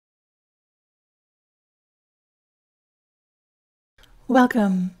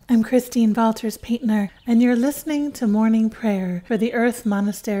Welcome, I'm Christine Valters Paintner, and you're listening to Morning Prayer for the Earth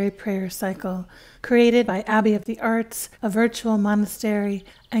Monastery Prayer Cycle, created by Abbey of the Arts, a virtual monastery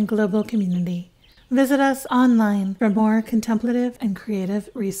and global community. Visit us online for more contemplative and creative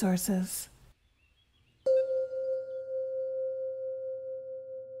resources.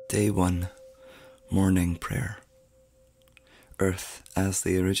 Day 1. Morning Prayer. Earth as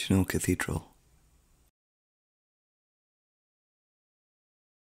the original cathedral.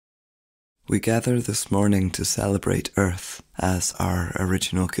 We gather this morning to celebrate Earth as our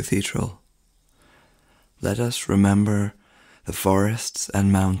original cathedral. Let us remember the forests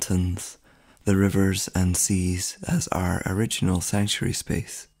and mountains, the rivers and seas as our original sanctuary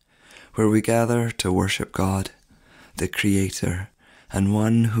space, where we gather to worship God, the Creator, and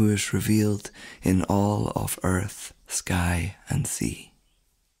one who is revealed in all of earth, sky, and sea.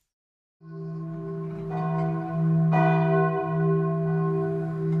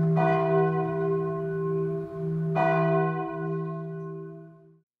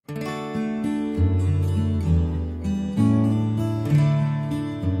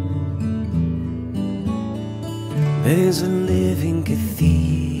 There's a living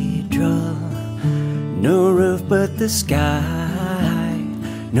cathedral, no roof but the sky,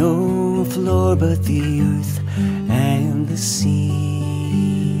 no floor but the earth and the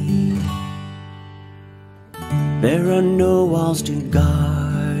sea. There are no walls to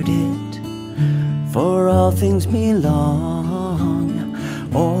guard it, for all things belong,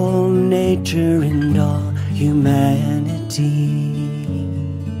 all nature and all humanity.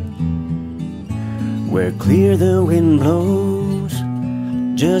 Where clear the wind blows,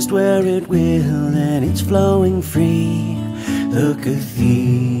 just where it will, and it's flowing free. The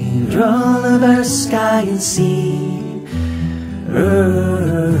cathedral of our sky and sea,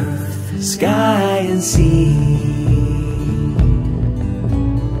 earth, sky and sea.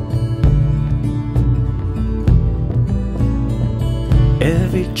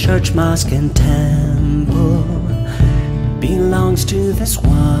 Every church, mosque, and temple belongs to this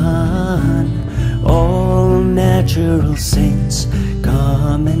one. All natural saints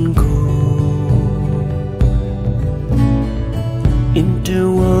come and go,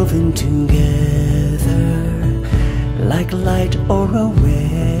 interwoven together like light or a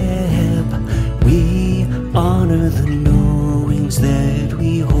web. We honor the knowings that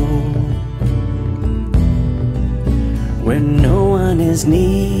we hold, where no one is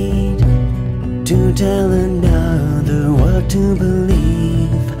need to tell another what to believe.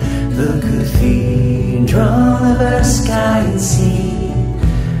 The cathedral of our sky and sea,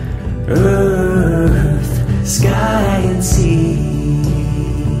 earth, sky and sea.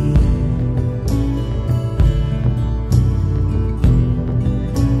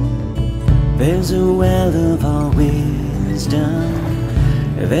 There's a well of all wisdom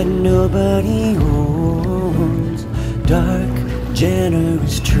that nobody owns, dark,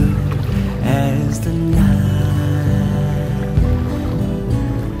 generous, true as the night.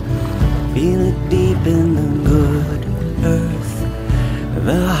 Feel it deep in the good earth,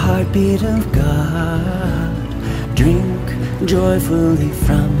 the heartbeat of God. Drink joyfully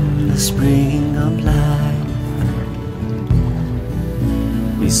from the spring of life.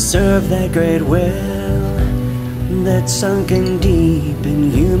 We serve that great well that's sunken deep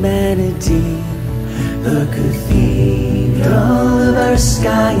in humanity. The cathedral of our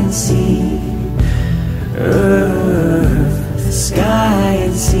sky and sea, earth, sky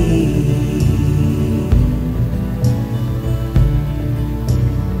and sea.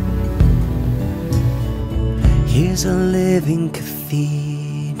 Here's a living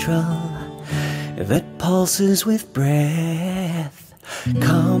cathedral that pulses with breath.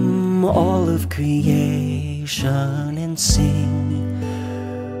 Come all of creation and sing.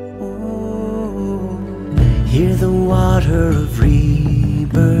 Oh, hear the water of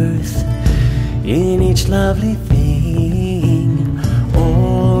rebirth in each lovely thing.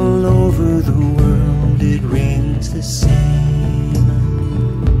 All over the world it rings the same,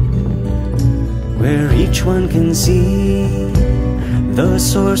 where each one can see the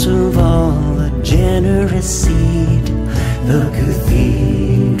source of all, a generous seed. The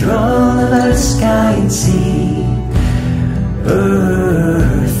cathedral of our sky and sea,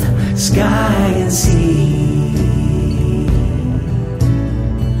 earth, sky and sea.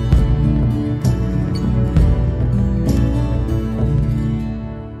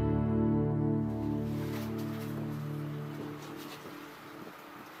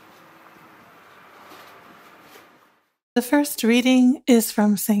 The first reading is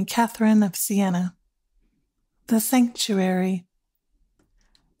from St. Catherine of Siena. The Sanctuary.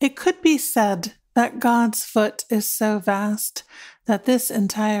 It could be said that God's foot is so vast that this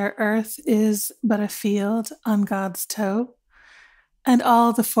entire earth is but a field on God's toe, and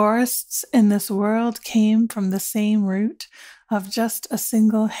all the forests in this world came from the same root of just a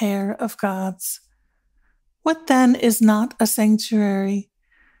single hair of God's. What then is not a sanctuary?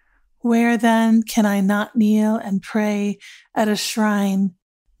 Where then can I not kneel and pray at a shrine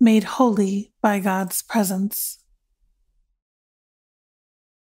made holy by God's presence?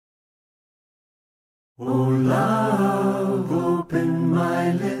 O love, open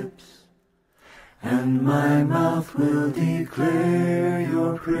my lips, and my mouth will declare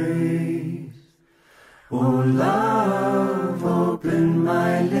your praise. O love, open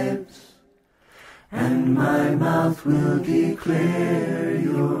my lips, and my mouth will declare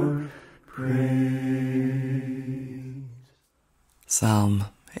your praise. Psalm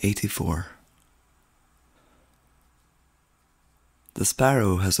 84. The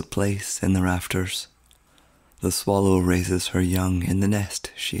sparrow has a place in the rafters. The swallow raises her young in the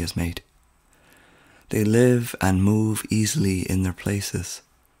nest she has made. They live and move easily in their places.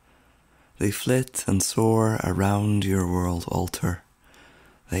 They flit and soar around your world altar.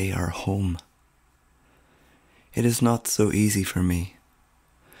 They are home. It is not so easy for me.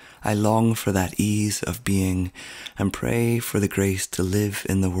 I long for that ease of being and pray for the grace to live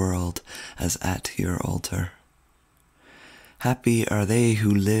in the world as at your altar. Happy are they who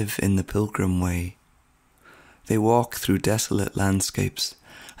live in the pilgrim way. They walk through desolate landscapes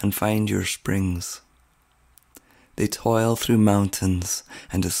and find your springs. They toil through mountains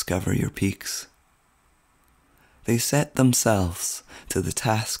and discover your peaks. They set themselves to the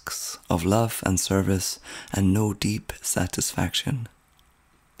tasks of love and service and know deep satisfaction.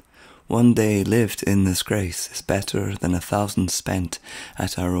 One day lived in this grace is better than 1,000 spent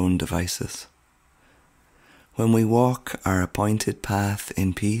at our own devices. When we walk our appointed path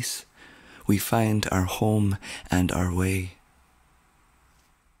in peace, we find our home and our way.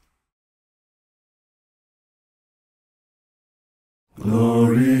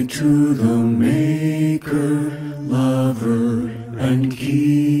 Glory to the Maker, Lover, and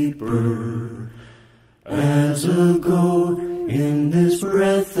Keeper, as a go in this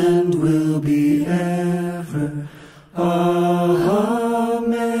breath and will be ever. Amen.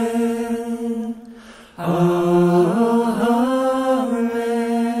 Amen.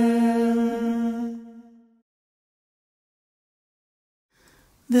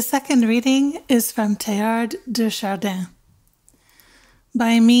 The second reading is from Teilhard de Chardin.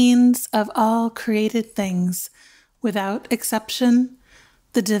 By means of all created things, without exception,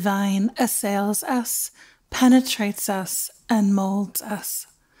 the divine assails us, penetrates us, and molds us.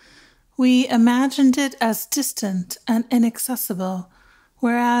 We imagined it as distant and inaccessible,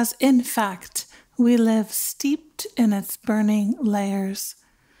 whereas in fact we live steeped in its burning layers.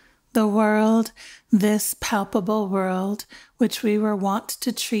 The world, this palpable world, which we were wont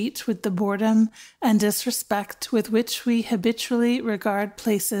to treat with the boredom and disrespect with which we habitually regard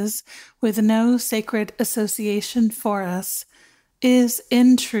places with no sacred association for us, is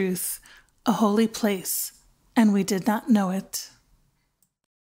in truth a holy place, and we did not know it.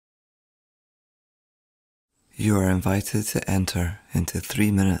 You are invited to enter into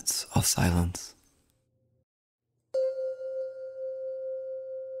 3 minutes of silence.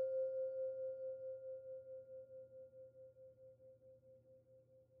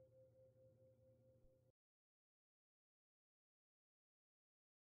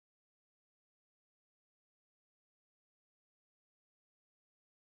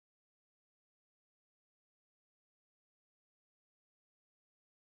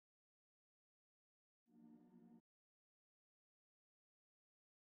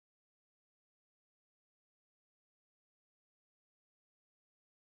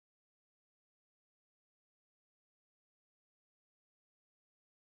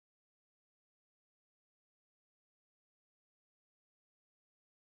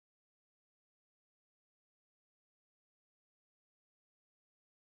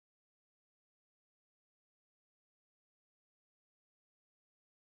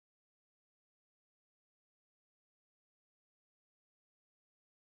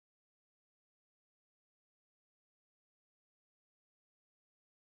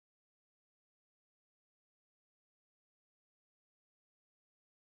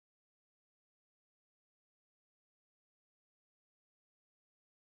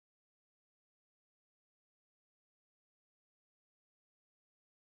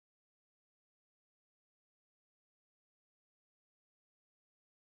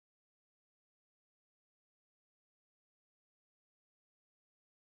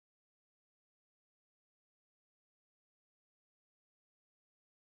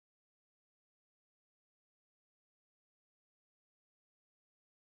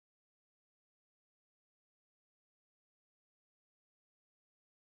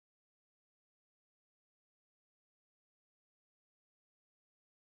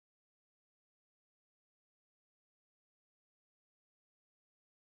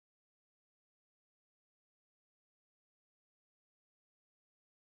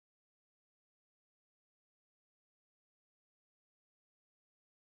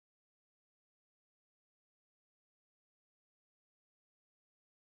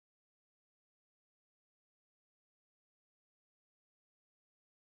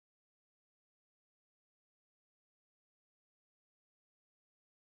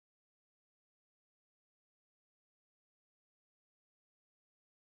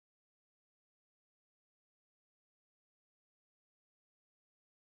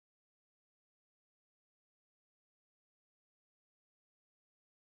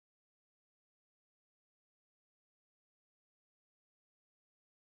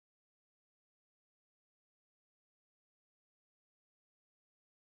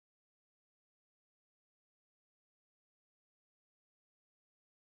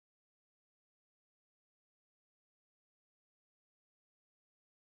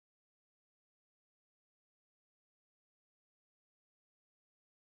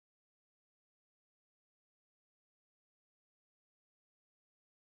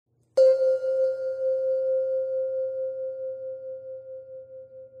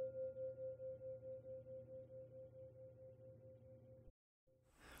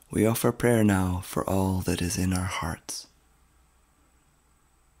 We offer prayer now for all that is in our hearts.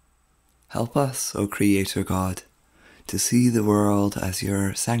 Help us, O Creator God, to see the world as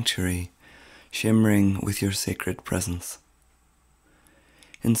your sanctuary, shimmering with your sacred presence.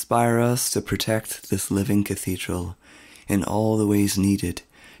 Inspire us to protect this living cathedral in all the ways needed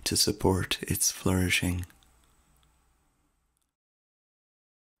to support its flourishing.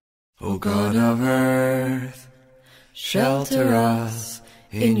 O God of earth, shelter us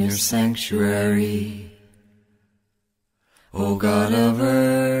in your sanctuary. O God of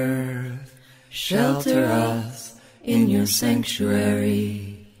earth, shelter us in your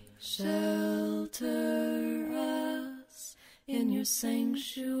sanctuary. Shelter us in your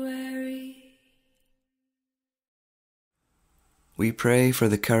sanctuary. We pray for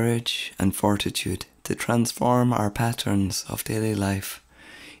the courage and fortitude to transform our patterns of daily life,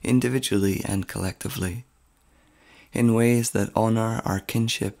 individually and collectively, in ways that honor our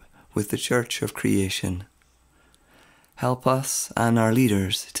kinship with the Church of creation. Help us and our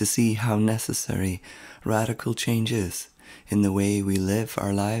leaders to see how necessary radical change is in the way we live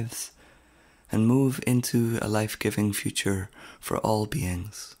our lives and move into a life-giving future for all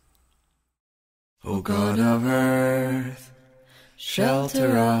beings. O God of earth,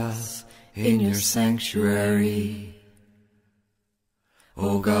 shelter us in your sanctuary.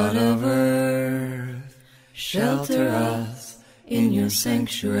 O God of earth, shelter us in your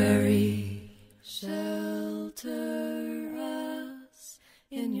sanctuary. Shelter us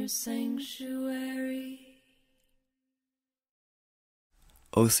in your sanctuary.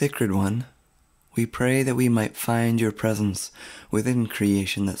 O Sacred One, we pray that we might find your presence within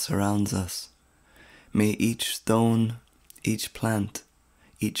creation that surrounds us. May each stone, each plant,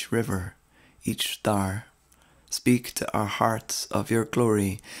 each river, each star speak to our hearts of your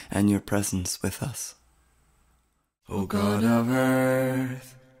glory and your presence with us. O God of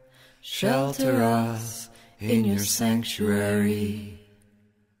earth, shelter us in your sanctuary.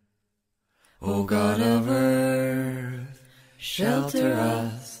 O God of earth, shelter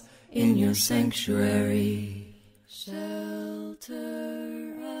us in your sanctuary. Shelter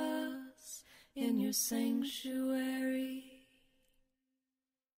us in your sanctuary.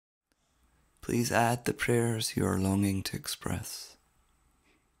 Please add the prayers you are longing to express.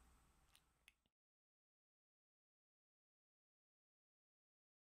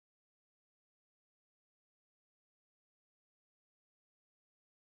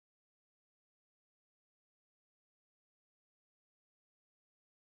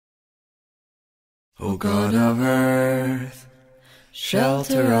 O God of earth,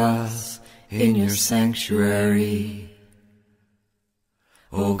 shelter us in your sanctuary.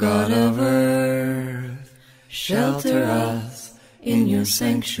 O God of earth, shelter us in your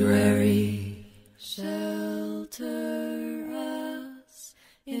sanctuary. Shelter us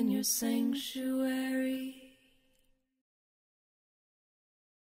in your sanctuary.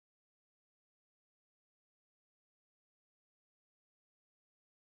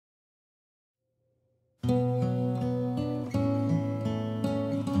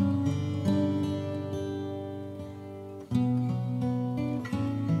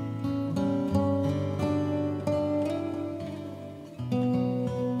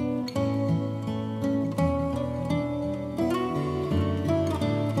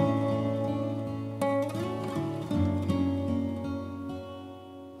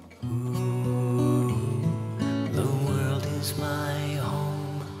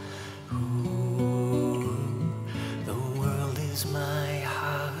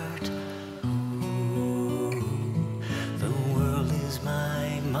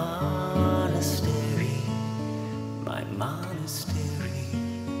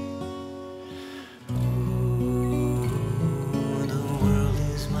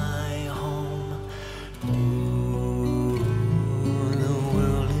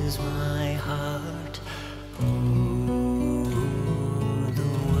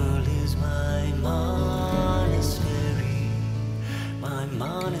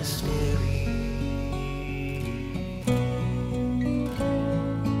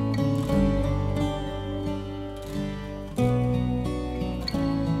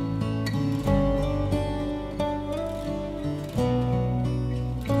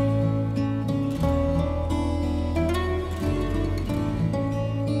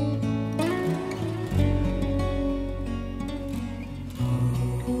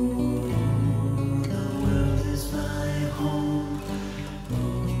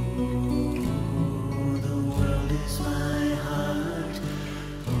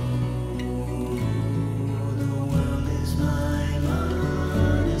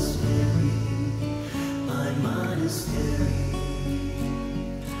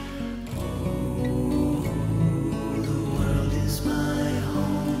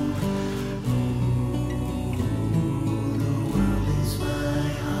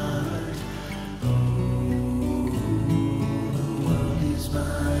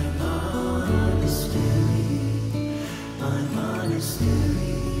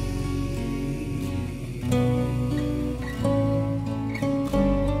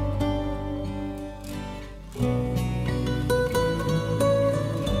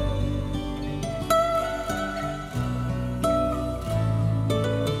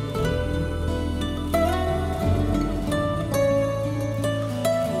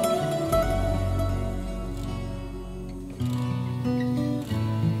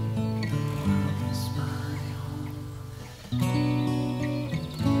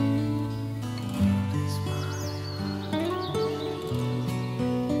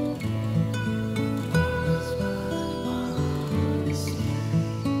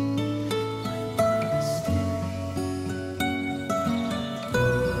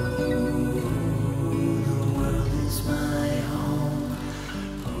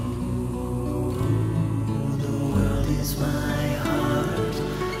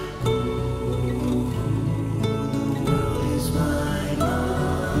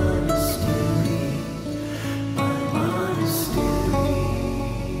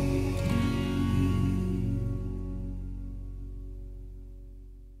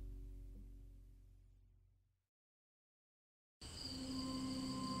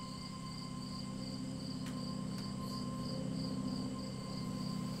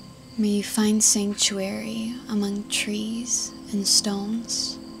 May you find sanctuary among trees and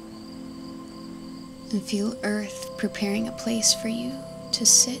stones, and feel earth preparing a place for you to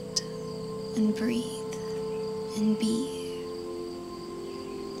sit and breathe and be.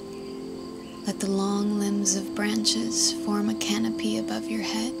 Let the long limbs of branches form a canopy above your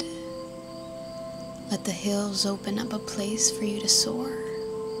head. Let the hills open up a place for you to soar.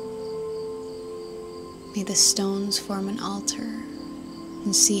 May the stones form an altar,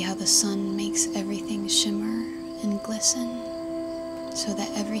 and see how the sun makes everything shimmer and glisten, so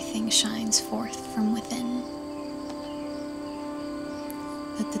that everything shines forth from within.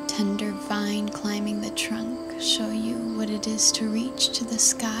 Let the tender vine climbing the trunk show you what it is to reach to the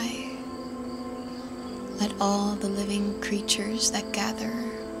sky. Let all the living creatures that gather,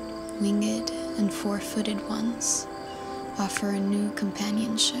 winged and four-footed ones, offer a new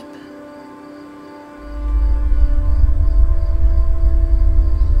companionship.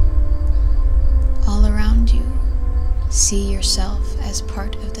 All around you, see yourself as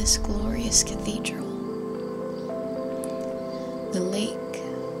part of this glorious cathedral. The lake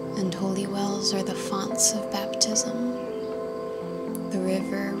and holy wells are the fonts of baptism. The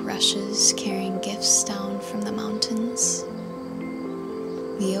river rushes carrying gifts down from the mountains.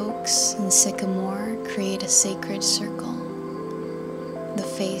 The oaks and sycamore create a sacred circle, the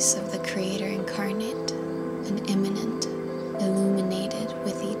face of the Creator incarnate and immanent, illuminated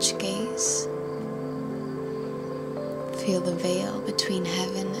with each gaze. Feel the veil between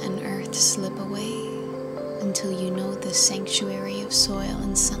heaven and earth slip away until you know the sanctuary of soil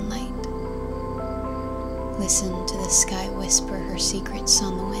and sunlight. Listen to the sky whisper her secrets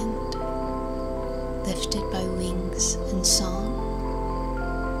on the wind, lifted by wings and song.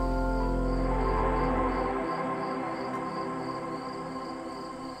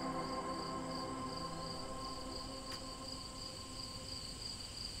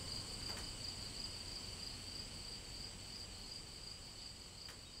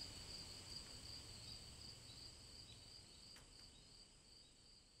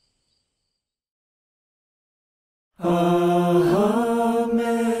 Ah